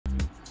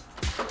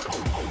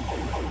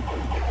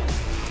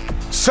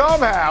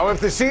Somehow, if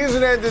the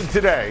season ended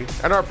today,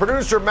 and our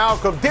producer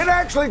Malcolm did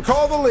actually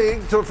call the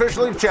league to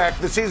officially check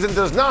the season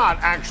does not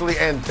actually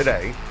end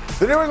today,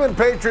 the New England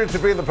Patriots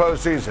would be in the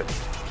postseason.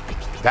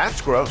 That's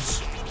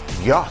gross.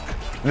 Yuck.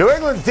 New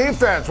England's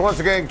defense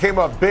once again came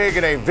up big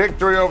in a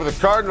victory over the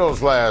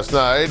Cardinals last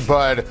night,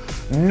 but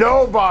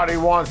nobody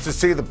wants to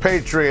see the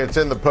Patriots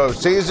in the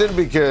postseason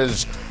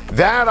because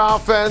that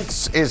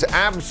offense is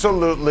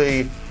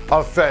absolutely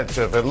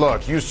offensive. And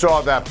look, you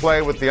saw that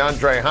play with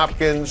DeAndre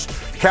Hopkins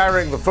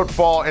carrying the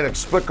football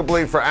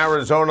inexplicably for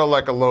Arizona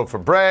like a loaf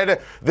of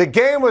bread. The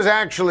game was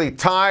actually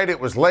tied. It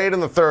was late in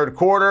the third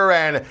quarter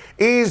and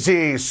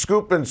easy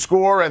scoop and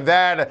score, and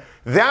that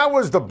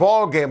was the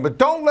ball game. But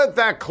don't let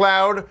that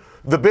cloud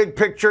the big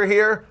picture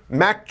here.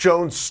 Mac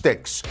Jones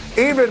stinks.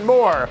 Even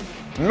more,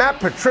 Matt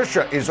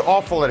Patricia is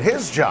awful at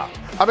his job.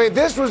 I mean,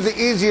 this was the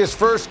easiest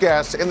first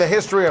guess in the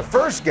history of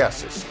first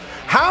guesses.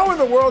 How in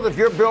the world, if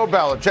you're Bill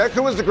Belichick,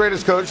 who is the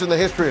greatest coach in the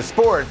history of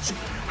sports,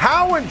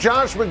 how when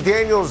Josh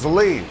McDaniels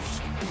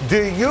leaves,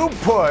 do you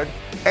put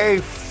a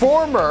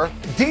former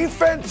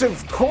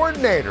defensive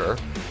coordinator,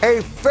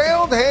 a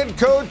failed head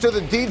coach of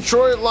the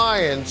Detroit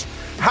Lions,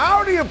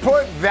 how do you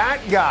put that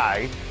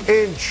guy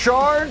in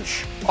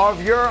charge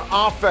of your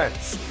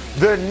offense?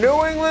 The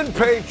New England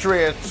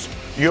Patriots,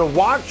 you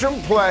watch them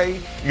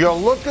play, you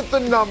look at the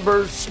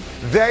numbers,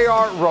 they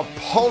are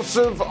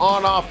repulsive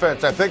on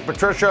offense. I think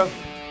Patricia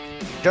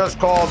just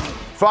called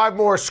 5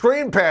 more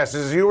screen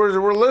passes. You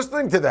were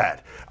listening to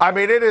that. I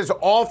mean, it is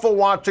awful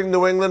watching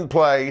New England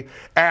play,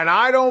 and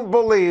I don't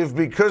believe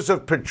because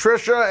of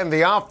Patricia and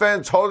the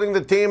offense holding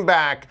the team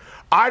back,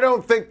 I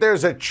don't think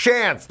there's a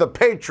chance the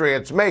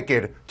Patriots make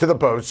it to the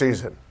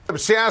postseason. I'm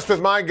obsessed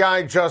with my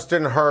guy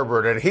Justin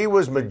Herbert, and he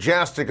was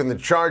majestic in the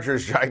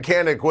Chargers'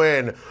 gigantic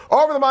win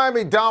over the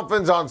Miami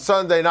Dolphins on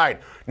Sunday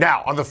night.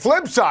 Now, on the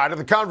flip side of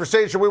the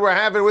conversation we were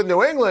having with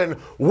New England,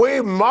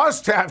 we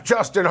must have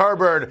Justin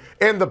Herbert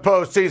in the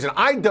postseason.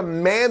 I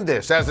demand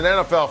this as an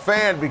NFL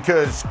fan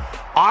because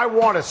I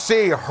want to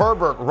see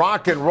Herbert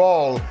rock and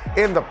roll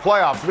in the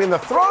playoffs. I mean, the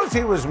throws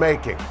he was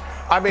making.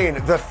 I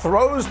mean, the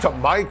throws to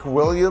Mike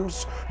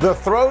Williams, the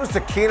throws to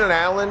Keenan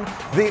Allen,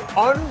 the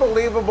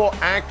unbelievable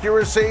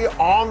accuracy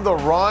on the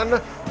run,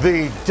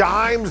 the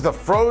dimes, the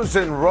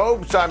frozen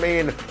ropes. I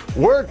mean,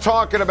 we're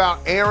talking about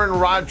Aaron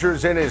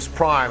Rodgers in his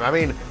prime. I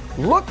mean,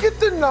 look at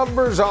the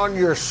numbers on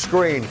your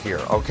screen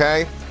here,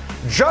 okay?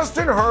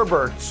 Justin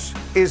Herbert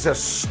is a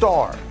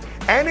star.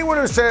 Anyone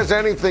who says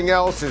anything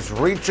else is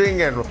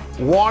reaching and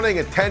wanting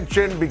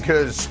attention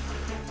because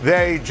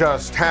they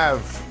just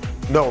have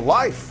no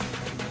life.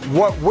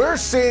 What we're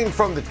seeing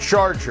from the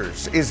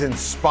Chargers is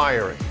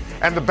inspiring.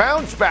 And the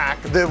bounce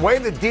back, the way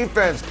the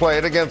defense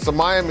played against the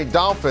Miami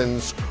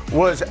Dolphins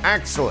was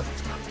excellent.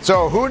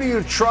 So who do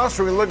you trust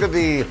when we look at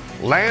the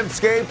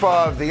landscape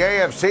of the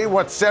AFC?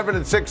 What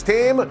 7-6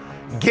 team?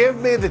 Give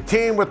me the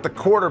team with the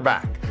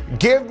quarterback.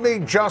 Give me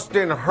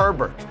Justin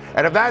Herbert.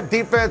 And if that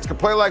defense can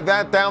play like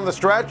that down the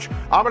stretch,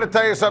 I'm going to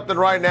tell you something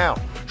right now.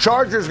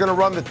 Chargers going to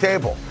run the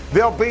table.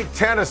 They'll beat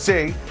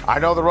Tennessee. I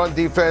know the run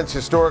defense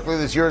historically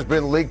this year has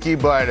been leaky,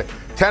 but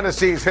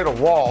Tennessee's hit a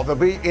wall. They'll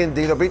beat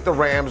Indy. They'll beat the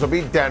Rams. They'll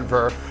beat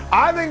Denver.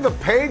 I think the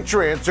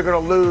Patriots are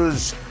going to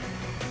lose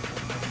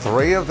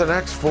 3 of the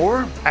next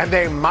 4, and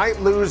they might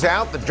lose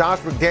out the Josh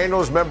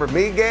McDaniels Remember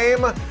Me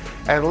game.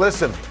 And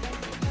listen,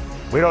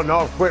 we don't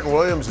know if Quentin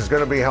Williams is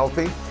going to be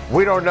healthy.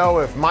 We don't know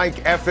if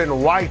Mike effing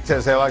White,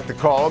 as they like to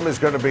call him, is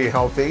going to be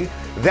healthy.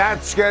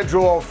 That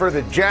schedule for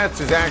the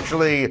Jets is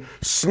actually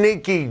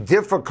sneaky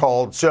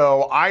difficult,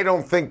 so I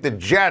don't think the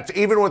Jets,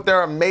 even with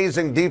their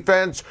amazing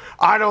defense,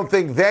 I don't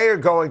think they are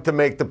going to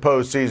make the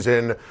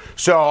postseason.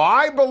 So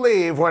I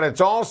believe when it's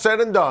all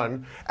said and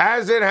done,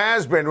 as it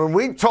has been, when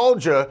we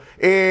told you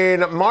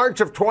in March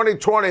of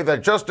 2020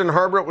 that Justin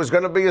Herbert was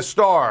going to be a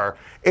star,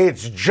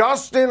 it's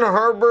Justin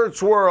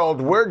Herbert's world.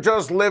 We're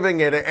just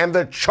living in it, and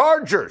the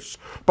Chargers,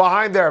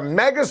 behind their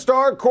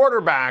megastar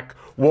quarterback,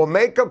 will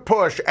make a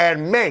push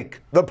and make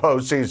the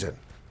postseason.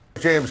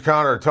 James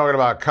Conner talking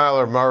about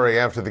Kyler Murray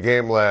after the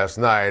game last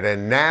night,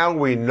 and now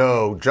we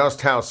know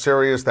just how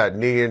serious that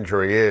knee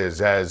injury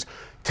is, as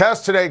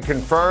tests today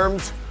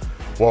confirmed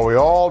what we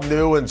all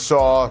knew and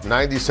saw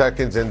 90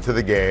 seconds into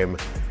the game.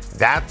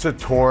 That's a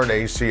torn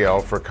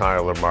ACL for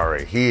Kyler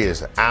Murray. He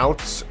is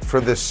out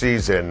for the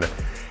season,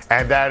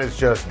 and that is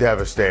just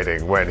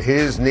devastating. When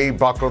his knee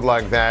buckled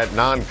like that,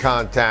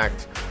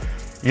 non-contact,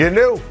 you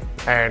knew.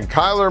 And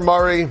Kyler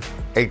Murray,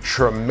 a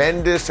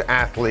tremendous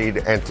athlete,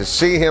 and to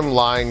see him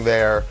lying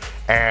there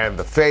and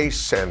the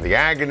face and the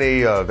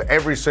agony of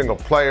every single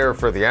player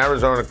for the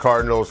Arizona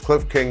Cardinals,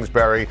 Cliff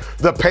Kingsbury,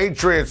 the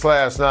Patriots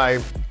last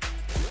night,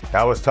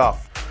 that was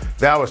tough.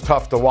 That was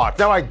tough to watch.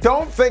 Now, I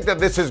don't think that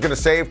this is going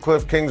to save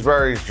Cliff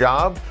Kingsbury's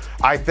job.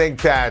 I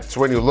think that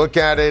when you look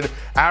at it,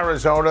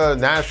 Arizona,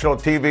 national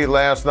TV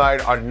last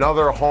night,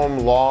 another home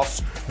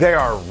loss. They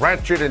are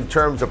wretched in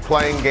terms of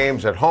playing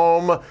games at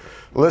home.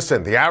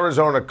 Listen, the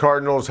Arizona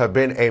Cardinals have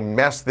been a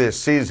mess this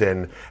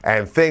season,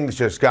 and things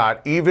just got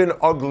even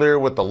uglier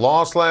with the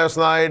loss last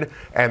night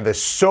and the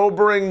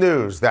sobering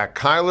news that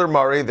Kyler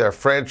Murray, their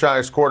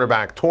franchise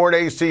quarterback, torn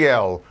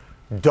ACL,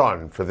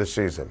 done for the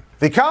season.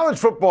 The college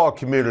football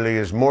community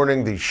is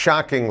mourning the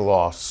shocking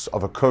loss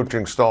of a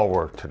coaching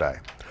stalwart today.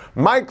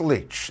 Mike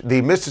Leach,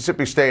 the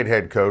Mississippi State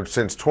head coach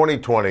since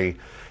 2020,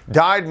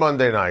 died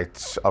Monday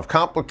night of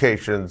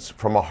complications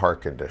from a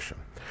heart condition.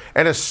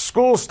 In a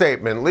school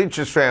statement,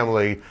 Leach's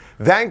family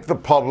thanked the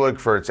public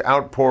for its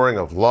outpouring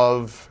of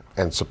love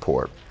and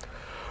support.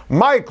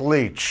 Mike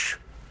Leach,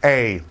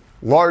 a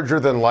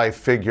larger-than-life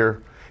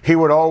figure, he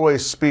would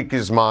always speak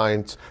his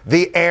mind.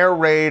 The air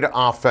raid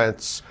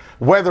offense,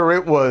 whether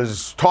it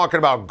was talking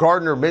about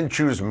Gardner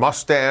Minshew's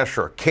mustache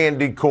or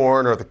candy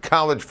corn or the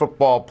college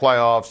football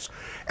playoffs,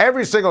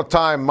 every single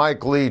time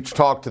Mike Leach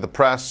talked to the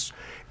press,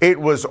 it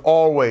was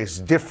always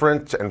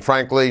different and,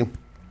 frankly,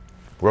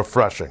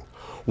 refreshing.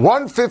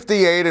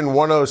 158 and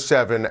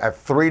 107 at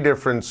 3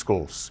 different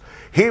schools.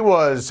 He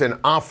was an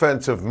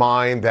offensive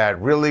mind that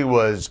really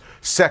was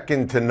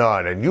second to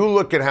none. And you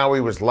look at how he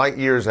was light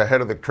years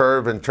ahead of the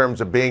curve in terms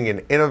of being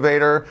an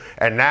innovator,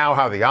 and now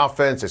how the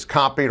offense is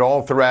copied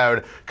all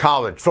throughout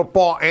college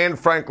football and,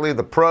 frankly,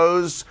 the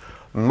pros.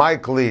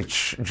 Mike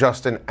Leach,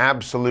 just an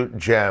absolute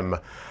gem.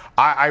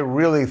 I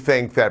really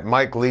think that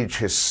Mike Leach,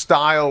 his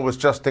style was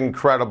just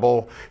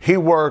incredible. He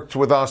worked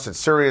with us at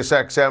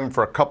SiriusXM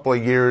for a couple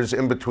of years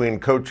in between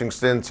coaching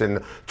stints in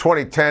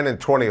 2010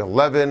 and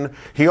 2011.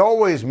 He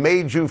always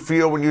made you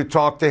feel when you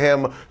talked to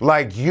him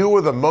like you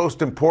were the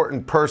most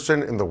important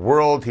person in the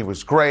world. He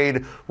was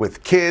great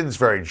with kids,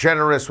 very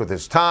generous with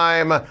his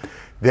time.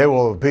 There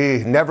will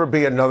never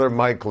be another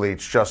Mike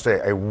Leach, just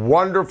a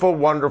wonderful,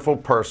 wonderful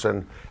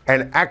person,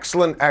 an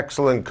excellent,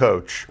 excellent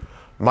coach.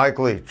 Mike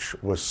Leach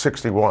was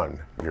 61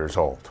 years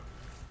old.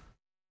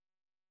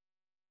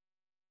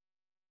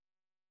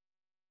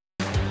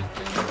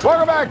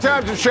 Welcome back,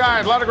 time to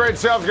Schein. A lot of great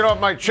stuff get off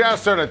my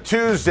chest on a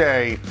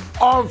Tuesday.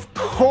 Of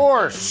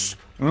course,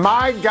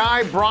 my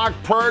guy Brock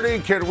Purdy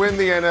can win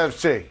the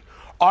NFC.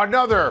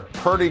 Another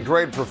Purdy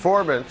great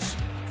performance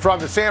from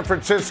the San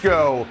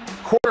Francisco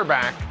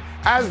quarterback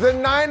as the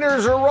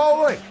Niners are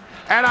rolling.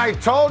 And I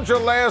told you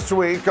last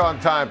week on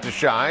Time to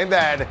Schein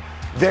that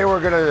they were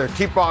going to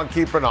keep on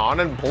keeping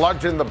on and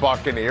bludgeon the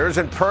Buccaneers,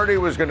 and Purdy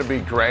was going to be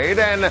great.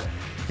 And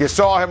you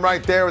saw him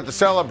right there with the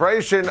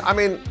celebration. I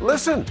mean,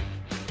 listen,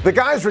 the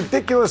guy's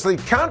ridiculously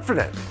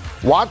confident.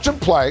 Watch him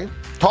play,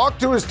 talk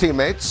to his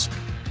teammates,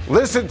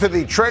 listen to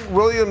the Trent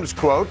Williams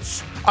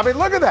quotes. I mean,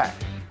 look at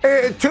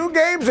that. 2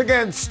 games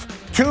against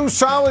 2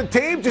 solid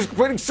teams. He's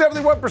completing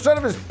 71%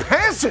 of his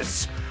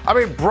passes. I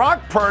mean,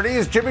 Brock Purdy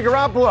is Jimmy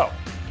Garoppolo,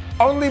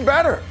 only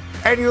better.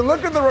 And you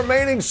look at the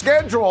remaining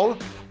schedule,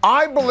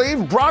 I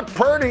believe Brock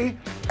Purdy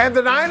and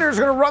the Niners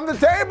are going to run the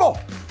table.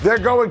 They're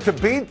going to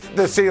beat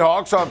the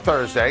Seahawks on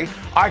Thursday.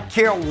 I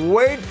can't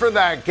wait for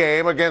that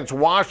game against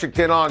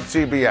Washington on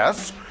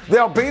CBS.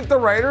 They'll beat the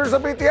Raiders. They'll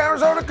beat the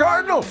Arizona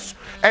Cardinals.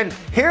 And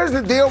here's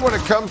the deal when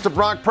it comes to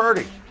Brock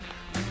Purdy.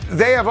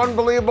 They have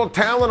unbelievable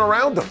talent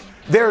around them.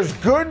 There's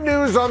good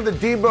news on the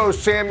Deebo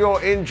Samuel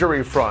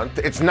injury front.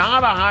 It's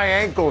not a high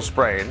ankle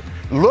sprain.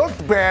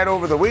 Looked bad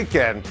over the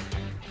weekend.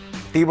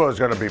 Deebo's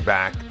going to be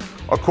back,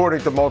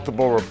 according to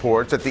multiple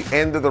reports, at the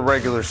end of the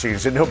regular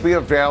season. He'll be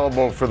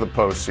available for the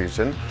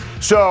postseason.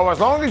 So as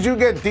long as you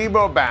get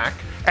Deebo back,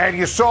 and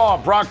you saw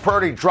Brock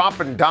Purdy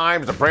dropping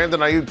dimes, the Brandon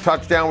Ayuk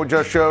touchdown we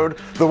just showed,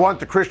 the one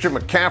to Christian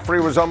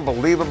McCaffrey was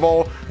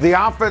unbelievable. The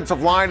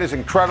offensive line is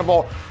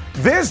incredible.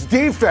 This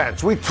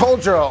defense, we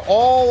told you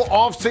all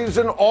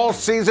offseason, all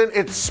season,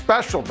 it's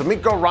special.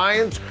 DeMeco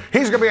Ryans,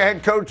 he's going to be a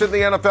head coach in the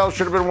NFL,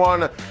 should have been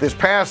one this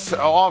past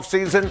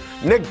offseason.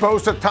 Nick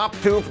Bosa, top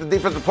 2 for the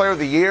Defensive Player of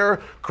the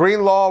Year.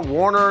 Greenlaw,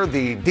 Warner,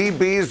 the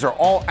DBs are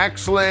all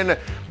excellent.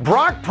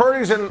 Brock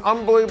Purdy's in an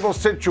unbelievable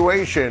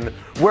situation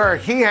where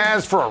he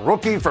has, for a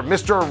rookie, for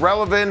Mr.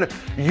 Irrelevant,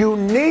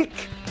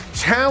 unique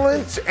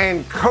talents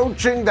and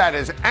coaching that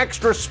is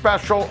extra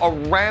special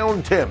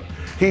around him.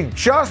 He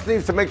just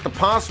needs to make the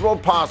possible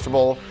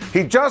possible.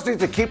 He just needs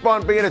to keep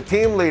on being a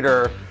team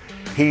leader.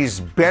 He's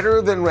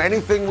better than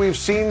anything we've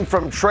seen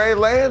from Trey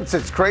Lance.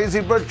 It's crazy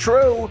but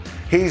true.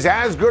 He's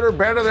as good or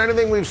better than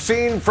anything we've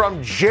seen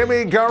from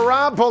Jimmy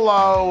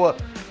Garoppolo.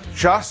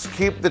 Just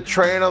keep the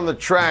train on the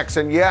tracks.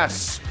 And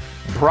yes,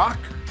 Brock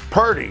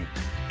Purdy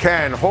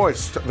can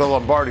hoist the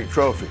Lombardi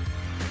Trophy.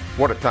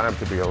 What a time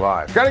to be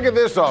alive. Got to get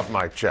this off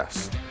my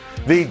chest.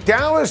 The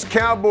Dallas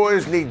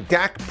Cowboys need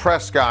Dak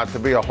Prescott to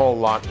be a whole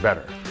lot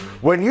better.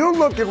 When you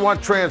look at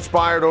what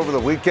transpired over the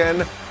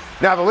weekend,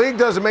 now the league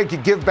doesn't make you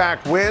give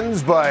back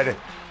wins, but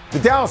the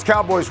Dallas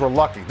Cowboys were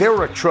lucky. They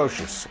were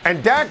atrocious.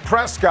 And Dak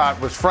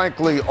Prescott was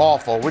frankly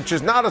awful, which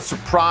is not a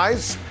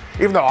surprise,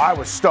 even though I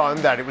was stunned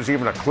that it was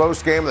even a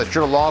close game that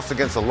should have lost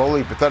against the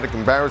lowly, pathetic,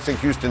 embarrassing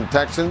Houston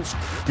Texans.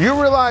 You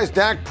realize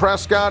Dak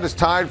Prescott is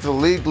tied for the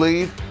league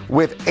lead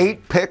with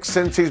 8 picks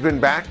since he's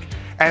been back?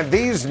 And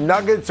these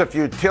nuggets of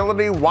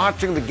futility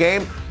watching the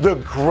game, the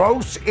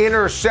gross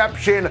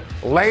interception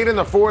late in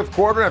the fourth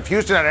quarter. If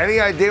Houston had any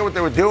idea what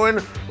they were doing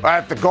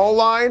at the goal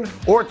line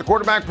or at the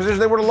quarterback position,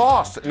 they would have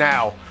lost.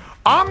 Now,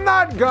 I'm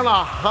not going to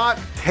hot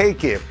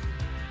take it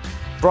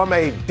from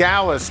a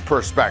Dallas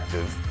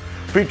perspective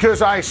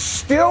because I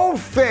still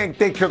think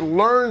they could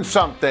learn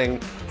something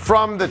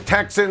from the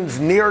Texans'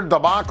 near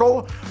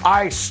debacle.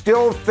 I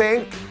still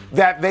think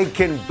that they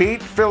can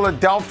beat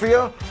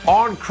Philadelphia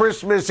on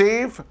Christmas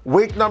Eve,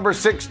 week number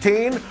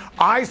 16.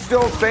 I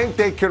still think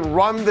they can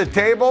run the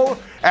table,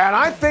 and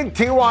I think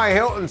T.Y.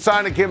 Hilton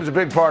signing him is a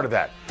big part of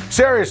that.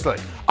 Seriously,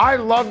 I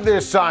love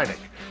this signing.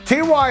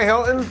 T.Y.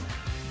 Hilton,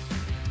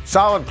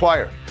 solid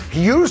player.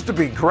 He used to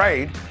be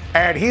great,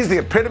 and he's the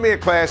epitome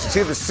of class. You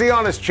see the C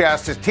on his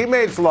chest. His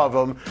teammates love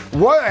him.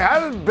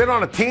 Hasn't been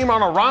on a team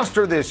on a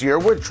roster this year,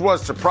 which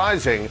was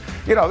surprising.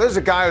 You know, this is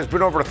a guy who's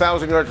been over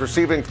 1,000 yards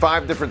receiving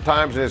 5 different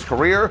times in his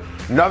career.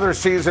 Another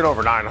season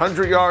over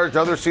 900 yards.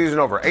 Another season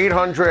over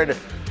 800.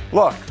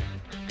 Look,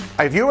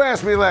 if you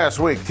asked me last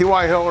week,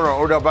 T.Y. Hilton or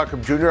Odell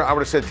Beckham Jr., I would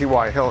have said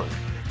T.Y. Hilton.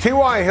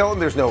 T.Y. Hilton,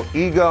 there's no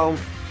ego,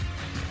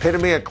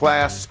 epitome of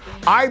class.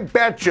 I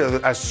bet you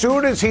that as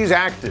soon as he's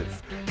active,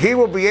 he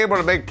will be able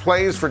to make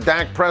plays for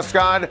Dak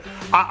Prescott.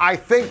 I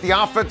think the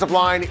offensive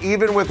line,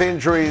 even with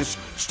injuries,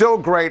 still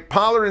great.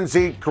 Pollard and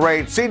Zeke,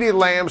 great. CeeDee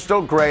Lamb,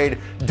 still great.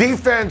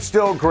 Defense,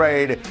 still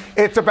great.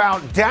 It's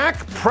about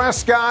Dak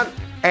Prescott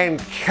and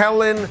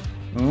Kellen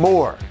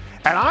Moore.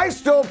 And I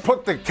still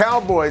put the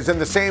Cowboys in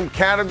the same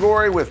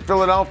category with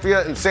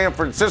Philadelphia and San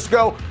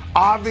Francisco.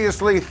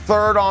 Obviously,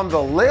 third on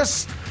the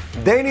list.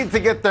 They need to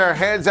get their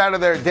heads out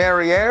of their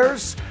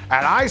derrieres.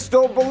 And I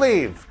still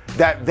believe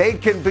that they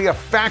can be a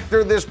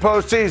factor this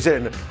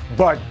postseason,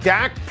 but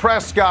Dak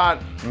Prescott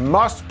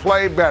must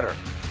play better.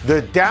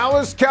 The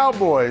Dallas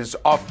Cowboys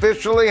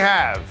officially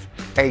have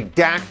a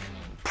Dak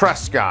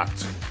Prescott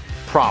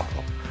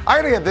problem. I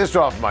gotta get this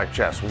off my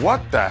chest.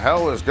 What the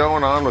hell is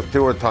going on with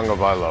Tua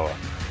Tagovailoa?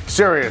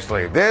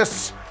 Seriously,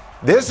 this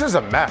is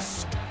a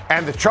mess.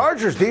 And the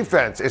Chargers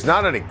defense is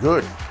not any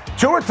good.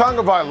 Tua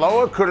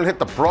Tagovailoa couldn't hit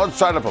the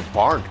broadside of a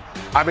barn.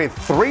 I mean,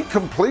 3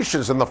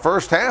 completions in the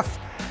first half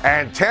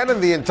and 10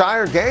 in the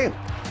entire game.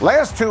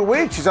 Last 2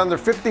 weeks, he's under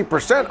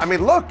 50%. I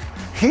mean, look,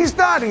 he's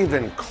not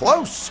even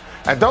close.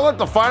 And don't let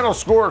the final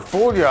score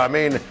fool you. I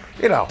mean,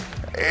 you know,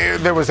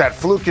 there was that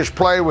flukish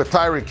play with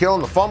Tyreek Hill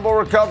in the fumble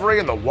recovery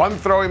and the one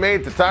throw he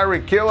made to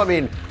Tyreek Hill. I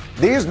mean,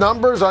 these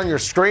numbers on your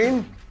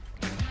screen,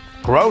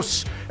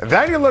 gross. And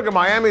then you look at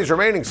Miami's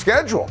remaining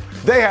schedule.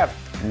 They have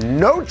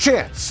no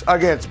chance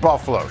against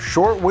Buffalo.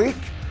 Short week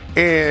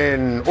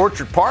in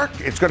Orchard Park.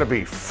 It's going to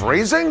be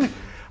freezing.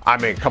 I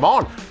mean, come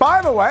on.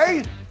 By the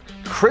way,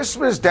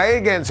 Christmas Day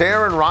against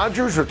Aaron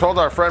Rodgers. We told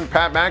our friend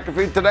Pat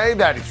McAfee today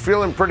that he's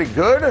feeling pretty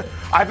good.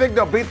 I think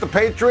they'll beat the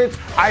Patriots.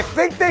 I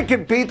think they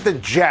could beat the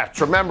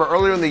Jets. Remember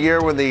earlier in the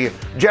year when the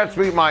Jets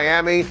beat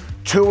Miami,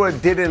 Tua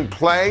didn't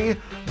play.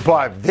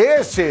 But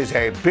this is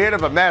a bit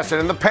of a mess.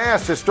 And in the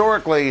past,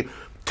 historically,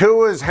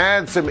 Tua's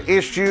had some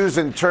issues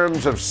in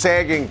terms of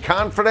sagging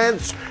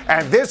confidence.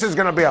 And this is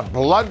going to be a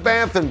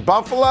bloodbath in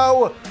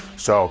Buffalo.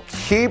 So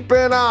keep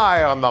an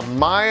eye on the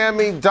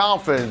Miami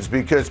Dolphins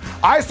because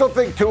I still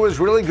think Tua is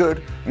really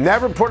good.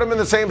 Never put him in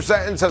the same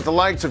sentence as the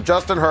likes of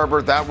Justin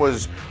Herbert. That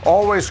was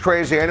always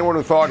crazy. Anyone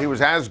who thought he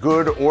was as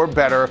good or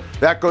better.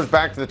 That goes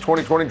back to the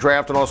 2020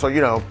 draft and also, you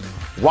know,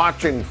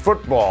 watching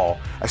football.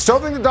 I still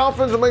think the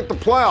Dolphins will make the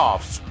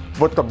playoffs,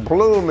 but the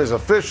bloom is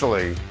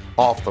officially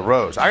off the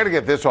rose. I got to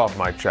get this off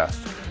my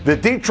chest. The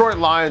Detroit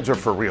Lions are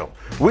for real.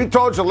 We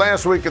told you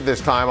last week at this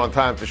time on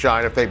Time to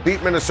Shine, if they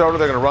beat Minnesota,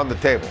 they're going to run the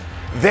table.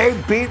 They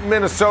beat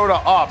Minnesota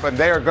up, and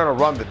they are going to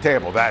run the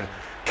table. That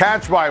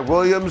catch by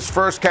Williams,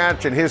 first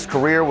catch in his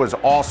career, was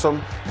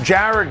awesome.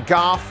 Jared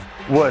Goff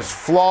was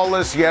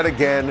flawless yet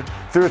again.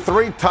 Threw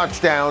 3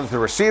 touchdowns. The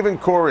receiving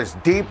core is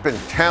deep and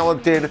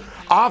talented.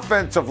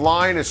 Offensive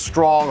line is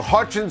strong.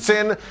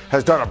 Hutchinson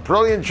has done a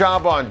brilliant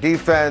job on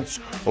defense.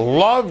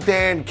 Love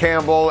Dan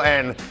Campbell,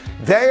 and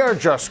they are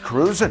just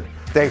cruising.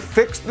 They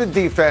fixed the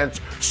defense.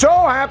 So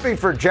happy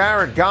for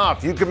Jared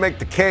Goff. You can make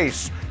the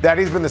case that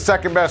he's been the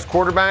second best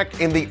quarterback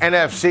in the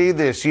NFC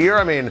this year.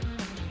 I mean,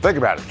 think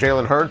about it.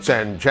 Jalen Hurts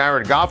and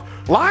Jared Goff.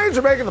 Lions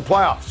are making the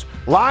playoffs.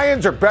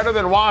 Lions are better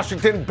than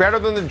Washington, better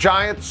than the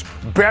Giants,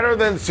 better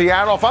than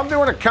Seattle. If I'm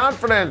doing a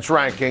confidence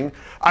ranking,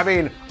 I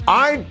mean,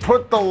 I'd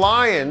put the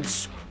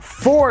Lions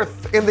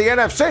 4th in the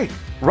NFC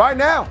right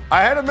now,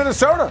 ahead of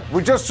Minnesota.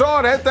 We just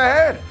saw it head to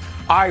head.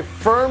 I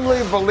firmly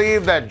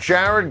believe that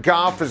Jared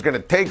Goff is going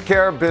to take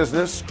care of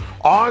business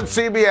on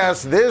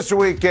CBS this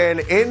weekend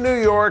in New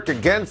York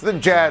against the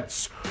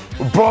Jets.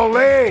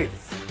 Believe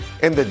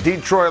in the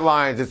Detroit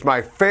Lions. It's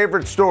my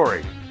favorite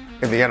story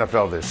in the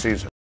NFL this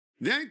season.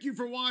 Thank you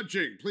for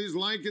watching. Please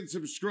like and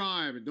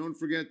subscribe. And don't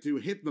forget to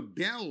hit the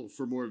bell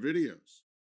for more videos.